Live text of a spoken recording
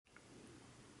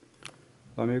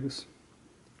Olá amigos,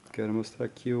 quero mostrar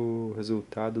aqui o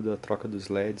resultado da troca dos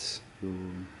LEDs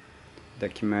do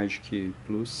Dacmagic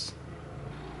Plus.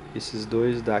 Esses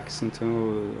dois DACs, então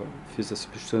eu fiz a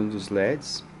substituição dos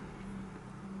LEDs.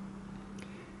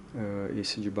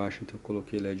 Esse de baixo então eu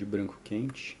coloquei LED branco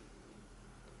quente.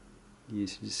 E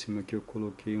esse de cima aqui eu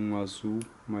coloquei um azul,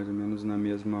 mais ou menos na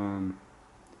mesma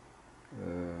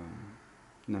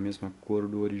cor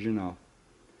do original.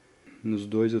 Nos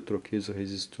dois eu troquei os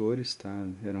resistores, tá?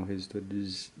 Eram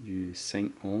resistores de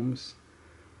 100 ohms.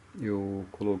 Eu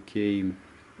coloquei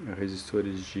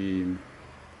resistores de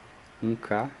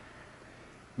 1K.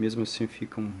 Mesmo assim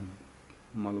fica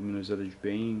uma luminosidade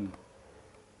bem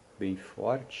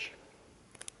forte.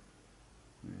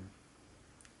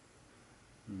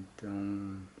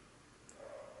 Então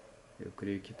eu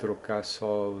creio que trocar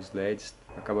só os LEDs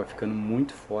acaba ficando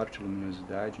muito forte a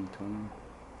luminosidade, então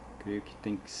creio que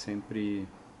tem que sempre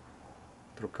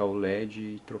trocar o LED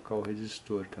e trocar o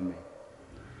resistor também,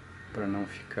 para não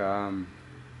ficar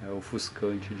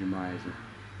ofuscante demais, né?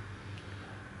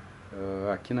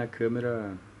 Aqui na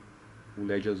câmera o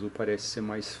LED azul parece ser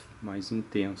mais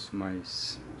intenso,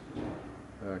 mas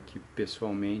aqui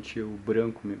pessoalmente o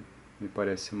branco me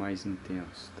parece mais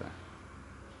intenso, tá?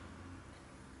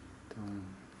 Então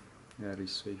era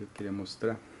isso aí que eu queria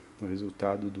mostrar, o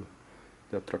resultado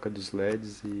da troca dos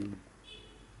LEDs e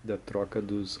da troca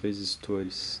dos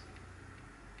resistores.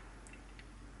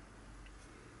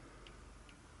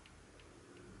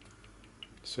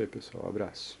 Isso aí pessoal,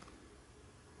 abraço.